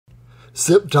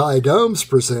Zip Tie Domes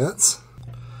presents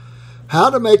How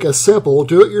to Make a Simple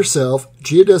Do-It-Yourself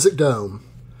Geodesic Dome.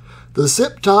 The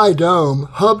Zip Tie Dome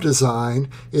hub design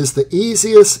is the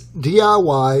easiest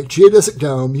DIY geodesic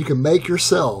dome you can make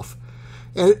yourself,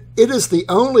 and it is the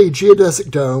only geodesic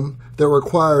dome that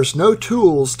requires no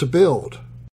tools to build.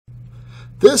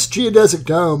 This geodesic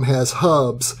dome has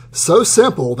hubs so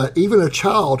simple that even a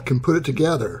child can put it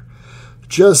together.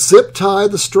 Just zip tie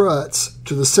the struts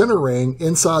to the center ring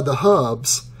inside the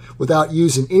hubs without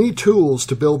using any tools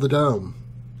to build the dome.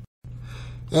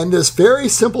 And this very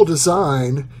simple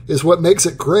design is what makes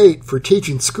it great for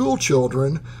teaching school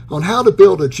children on how to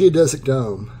build a geodesic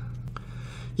dome.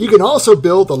 You can also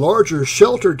build the larger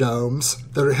shelter domes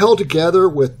that are held together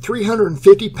with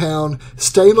 350-pound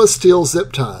stainless steel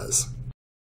zip ties.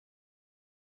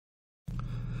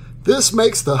 This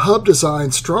makes the hub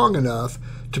design strong enough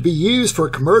to be used for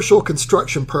commercial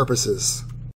construction purposes.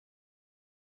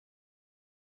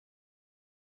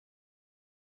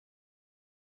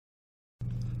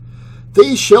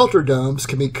 These shelter domes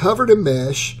can be covered in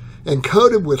mesh and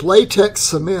coated with latex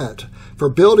cement for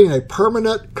building a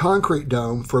permanent concrete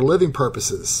dome for living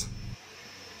purposes.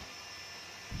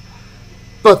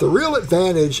 But the real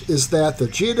advantage is that the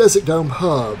geodesic dome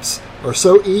hubs are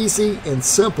so easy and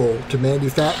simple to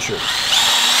manufacture.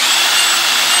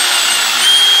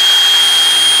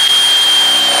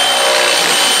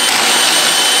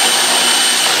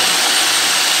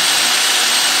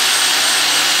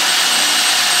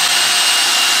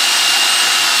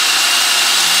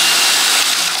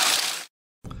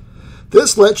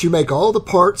 This lets you make all the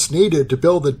parts needed to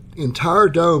build the entire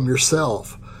dome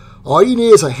yourself. All you need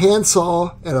is a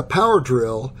handsaw and a power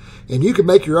drill, and you can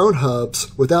make your own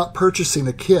hubs without purchasing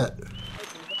a kit.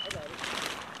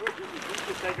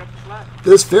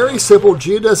 This very simple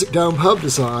geodesic dome hub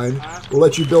design will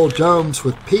let you build domes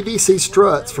with PVC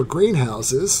struts for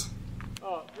greenhouses,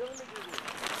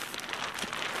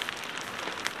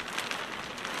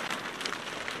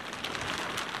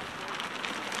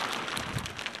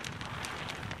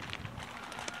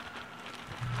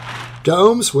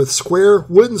 domes with square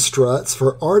wooden struts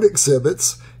for art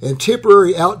exhibits and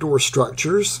temporary outdoor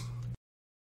structures,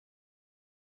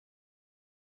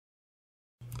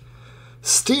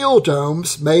 steel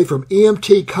domes made from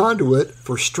EMT Conduit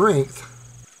for strength,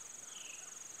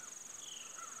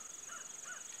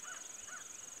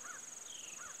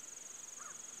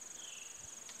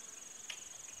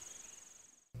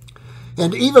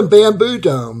 and even bamboo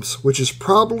domes, which is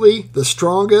probably the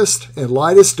strongest and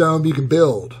lightest dome you can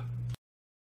build.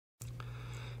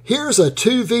 Here's a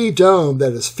 2V dome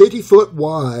that is 50 foot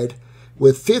wide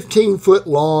with 15 foot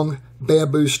long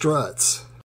bamboo struts.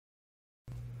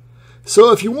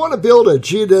 So if you want to build a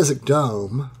geodesic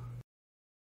dome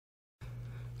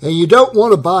and you don't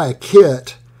want to buy a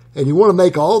kit and you want to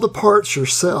make all the parts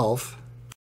yourself,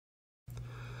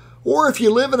 or if you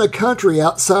live in a country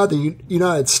outside the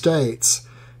United States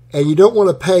and you don't want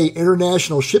to pay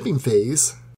international shipping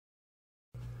fees,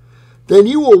 then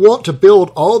you will want to build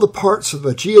all the parts of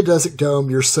a geodesic dome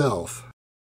yourself,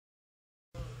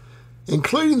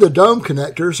 including the dome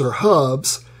connectors or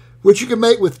hubs, which you can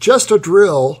make with just a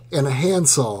drill and a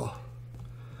handsaw.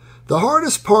 The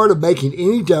hardest part of making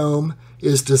any dome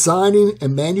is designing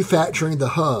and manufacturing the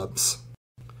hubs.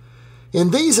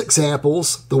 In these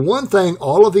examples, the one thing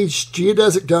all of these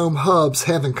geodesic dome hubs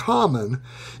have in common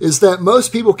is that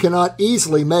most people cannot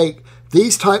easily make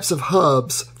these types of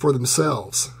hubs for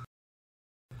themselves.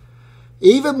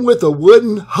 Even with the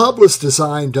wooden hubless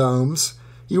design domes,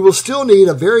 you will still need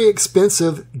a very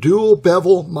expensive dual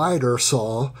bevel miter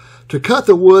saw to cut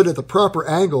the wood at the proper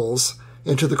angles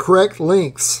and to the correct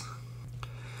lengths.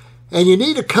 And you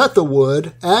need to cut the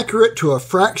wood accurate to a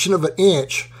fraction of an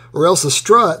inch, or else the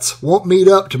struts won't meet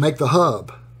up to make the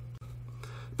hub.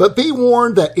 But be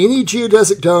warned that any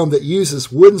geodesic dome that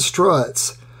uses wooden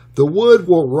struts, the wood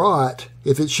will rot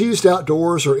if it's used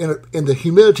outdoors or in the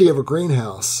humidity of a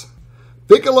greenhouse.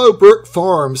 Bigelow Brook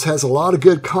Farms has a lot of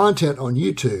good content on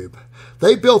YouTube.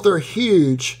 They built their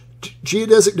huge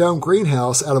geodesic dome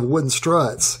greenhouse out of wooden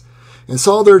struts and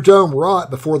saw their dome rot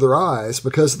before their eyes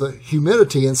because of the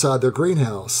humidity inside their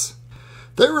greenhouse.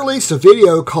 They released a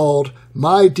video called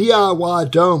My DIY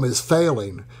Dome is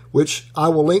Failing, which I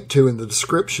will link to in the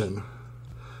description.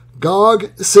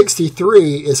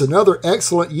 GOG63 is another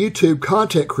excellent YouTube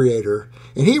content creator,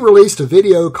 and he released a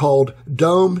video called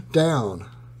Dome Down.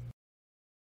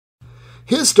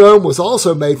 His dome was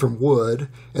also made from wood,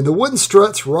 and the wooden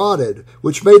struts rotted,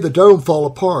 which made the dome fall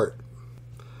apart.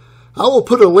 I will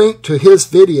put a link to his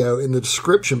video in the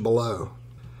description below.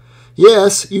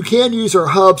 Yes, you can use our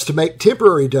hubs to make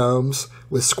temporary domes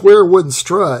with square wooden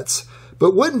struts,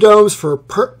 But wooden domes for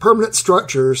permanent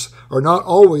structures are not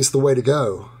always the way to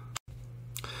go.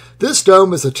 This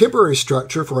dome is a temporary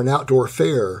structure for an outdoor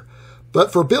fair,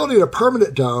 but for building a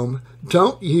permanent dome,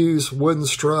 don't use wooden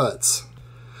struts.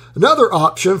 Another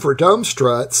option for dome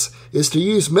struts is to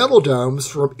use metal domes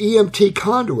from EMT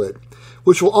Conduit,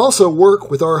 which will also work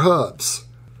with our hubs.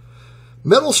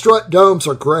 Metal strut domes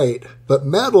are great, but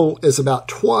metal is about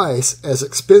twice as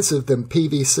expensive than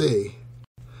PVC.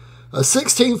 A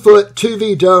 16-foot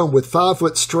 2V dome with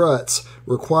 5-foot struts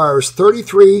requires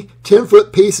 33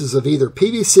 10-foot pieces of either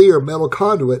PVC or metal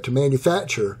conduit to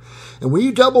manufacture, and when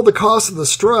you double the cost of the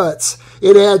struts,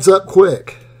 it adds up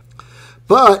quick.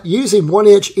 But using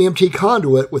 1-inch EMT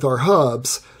conduit with our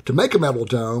hubs to make a metal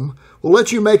dome will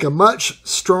let you make a much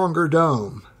stronger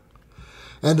dome.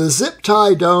 And the zip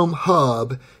tie dome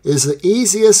hub is the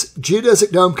easiest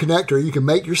geodesic dome connector you can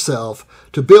make yourself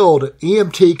to build an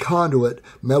EMT conduit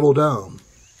metal dome.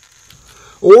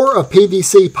 Or a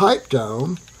PVC pipe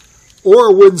dome, or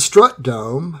a wooden strut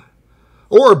dome,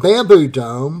 or a bamboo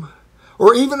dome,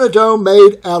 or even a dome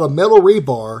made out of metal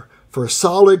rebar for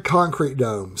solid concrete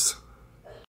domes.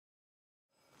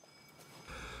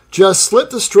 Just slip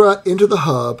the strut into the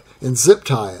hub and zip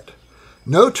tie it.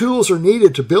 No tools are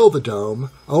needed to build the dome,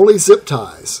 only zip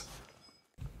ties.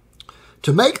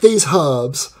 To make these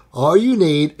hubs, all you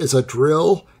need is a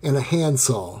drill and a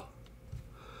handsaw.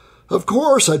 Of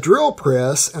course, a drill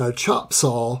press and a chop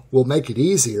saw will make it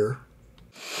easier.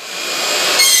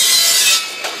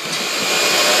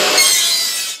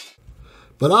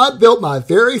 But I built my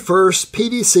very first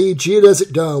PVC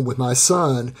geodesic dome with my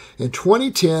son in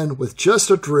 2010 with just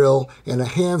a drill and a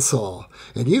handsaw,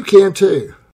 and you can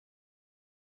too.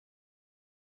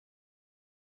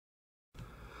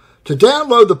 To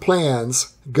download the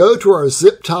plans, go to our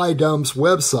Zip Tie Domes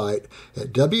website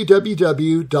at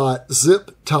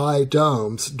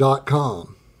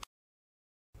www.ziptiedomes.com.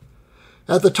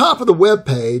 At the top of the web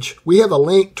page, we have a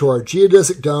link to our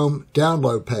Geodesic Dome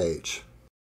download page.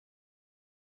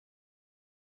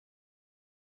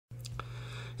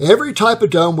 Every type of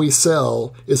dome we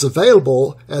sell is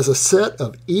available as a set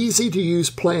of easy-to-use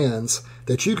plans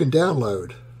that you can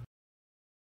download.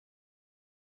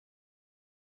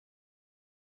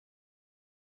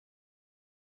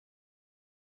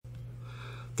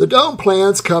 The dome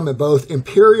plans come in both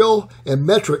imperial and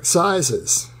metric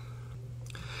sizes.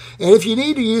 And if you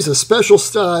need to use a special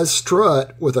size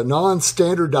strut with a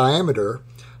non-standard diameter,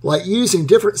 like using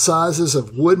different sizes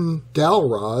of wooden dowel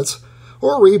rods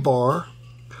or rebar,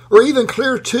 or even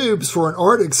clear tubes for an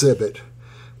art exhibit,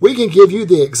 we can give you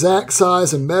the exact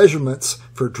size and measurements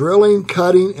for drilling,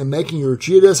 cutting, and making your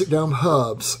geodesic dome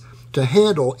hubs to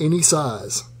handle any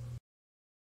size.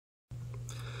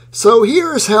 So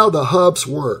here's how the hubs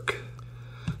work.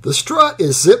 The strut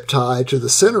is zip tied to the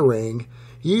center ring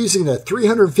using a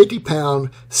 350-pound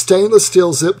stainless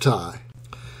steel zip tie.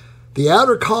 The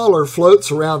outer collar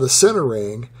floats around the center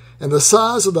ring, and the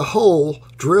size of the hole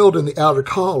drilled in the outer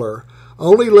collar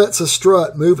only lets a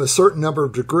strut move a certain number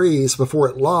of degrees before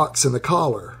it locks in the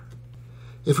collar.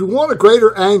 If we want a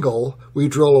greater angle, we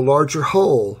drill a larger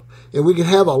hole, and we can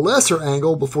have a lesser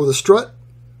angle before the strut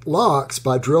locks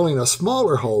by drilling a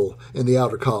smaller hole in the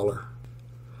outer collar.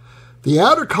 The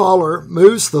outer collar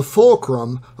moves the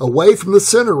fulcrum away from the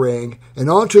center ring and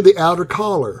onto the outer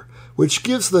collar, which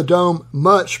gives the dome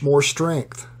much more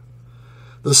strength.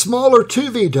 The smaller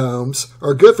 2V domes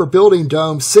are good for building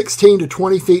domes 16 to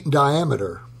 20 feet in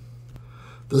diameter.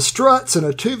 The struts in a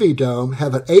 2V dome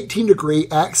have an 18-degree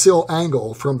axial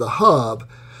angle from the hub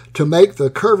to make the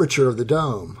curvature of the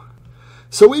dome.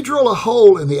 So we drill a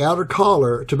hole in the outer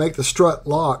collar to make the strut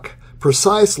lock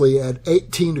precisely at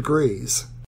 18 degrees.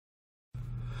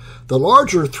 The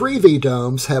larger 3V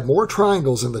domes have more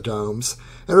triangles in the domes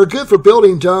and are good for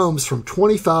building domes from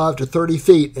 25 to 30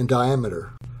 feet in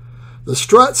diameter. The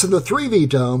struts in the 3V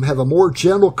dome have a more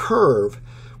gentle curve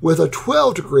with a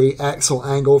 12-degree axial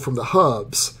angle from the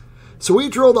hubs, so we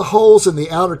drill the holes in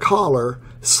the outer collar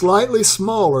slightly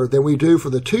smaller than we do for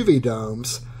the 2V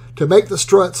domes to make the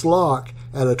struts lock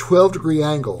at a 12-degree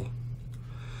angle.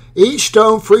 Each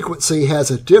dome frequency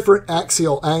has a different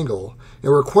axial angle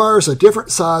and requires a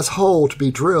different size hole to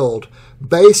be drilled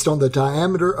based on the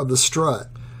diameter of the strut.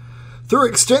 Through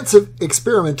extensive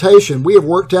experimentation, we have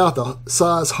worked out the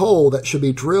size hole that should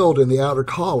be drilled in the outer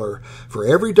collar for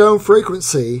every dome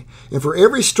frequency and for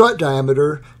every strut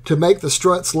diameter to make the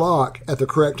struts lock at the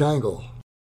correct angle.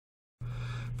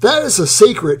 That is the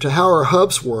secret to how our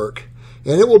hubs work,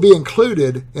 and it will be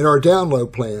included in our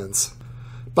download plans.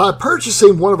 By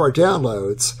purchasing one of our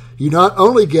downloads, you not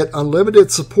only get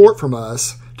unlimited support from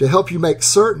us to help you make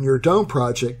certain your dome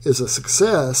project is a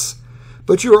success,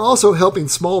 but you are also helping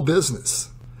small business.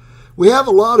 We have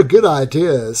a lot of good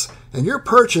ideas, and your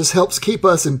purchase helps keep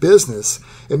us in business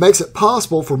and makes it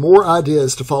possible for more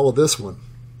ideas to follow this one.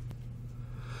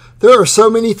 There are so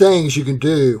many things you can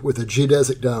do with a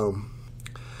geodesic dome.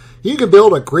 You can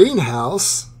build a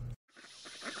greenhouse,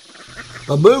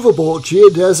 a movable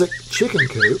geodesic chicken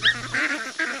coop,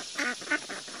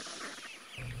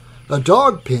 a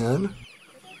dog pen,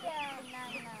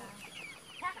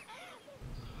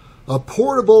 a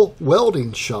portable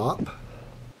welding shop,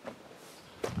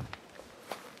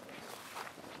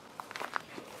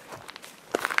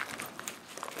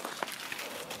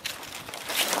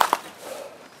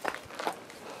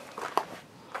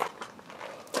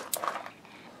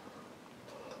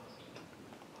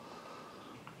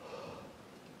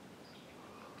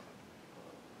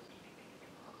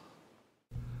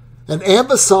 an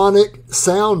ambisonic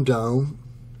sound dome,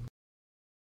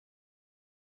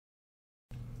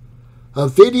 a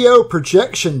video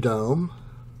projection dome,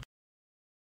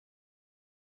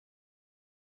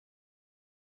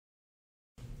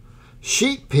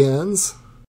 sheet pins,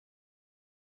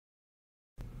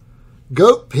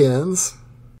 goat pins,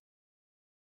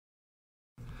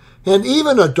 and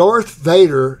even a Darth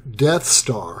Vader Death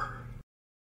Star.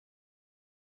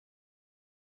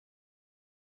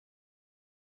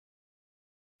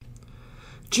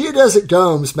 Geodesic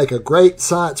domes make a great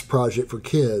science project for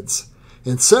kids,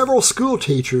 and several school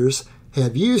teachers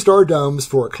have used our domes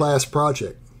for a class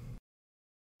project.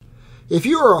 If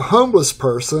you are a homeless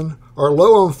person or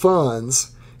low on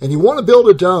funds and you want to build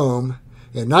a dome,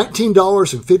 and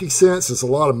 $19.50 is a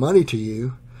lot of money to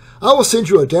you, I will send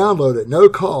you a download at no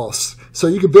cost so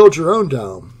you can build your own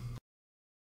dome.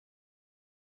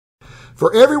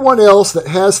 For everyone else that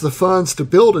has the funds to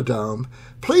build a dome,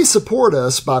 please support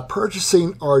us by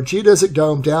purchasing our Geodesic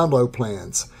Dome download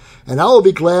plans, and I will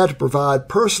be glad to provide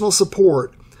personal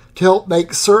support to help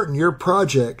make certain your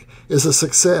project is a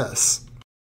success.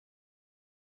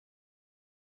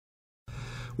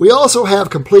 We also have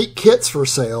complete kits for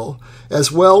sale,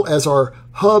 as well as our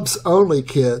hubs-only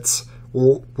kits,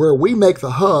 where we make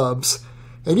the hubs,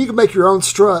 and you can make your own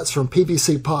struts from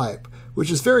PVC pipe, which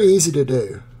is very easy to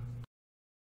do.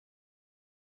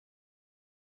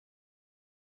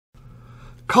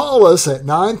 Call us at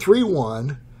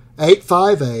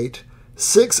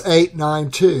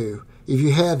 931-858-6892 if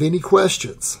you have any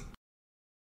questions.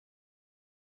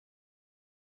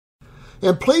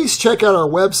 And please check out our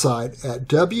website at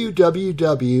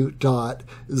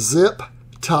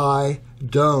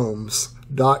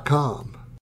www.ziptiedomes.com.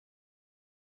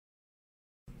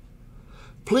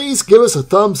 Please give us a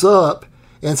thumbs up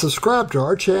and subscribe to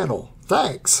our channel.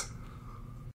 Thanks.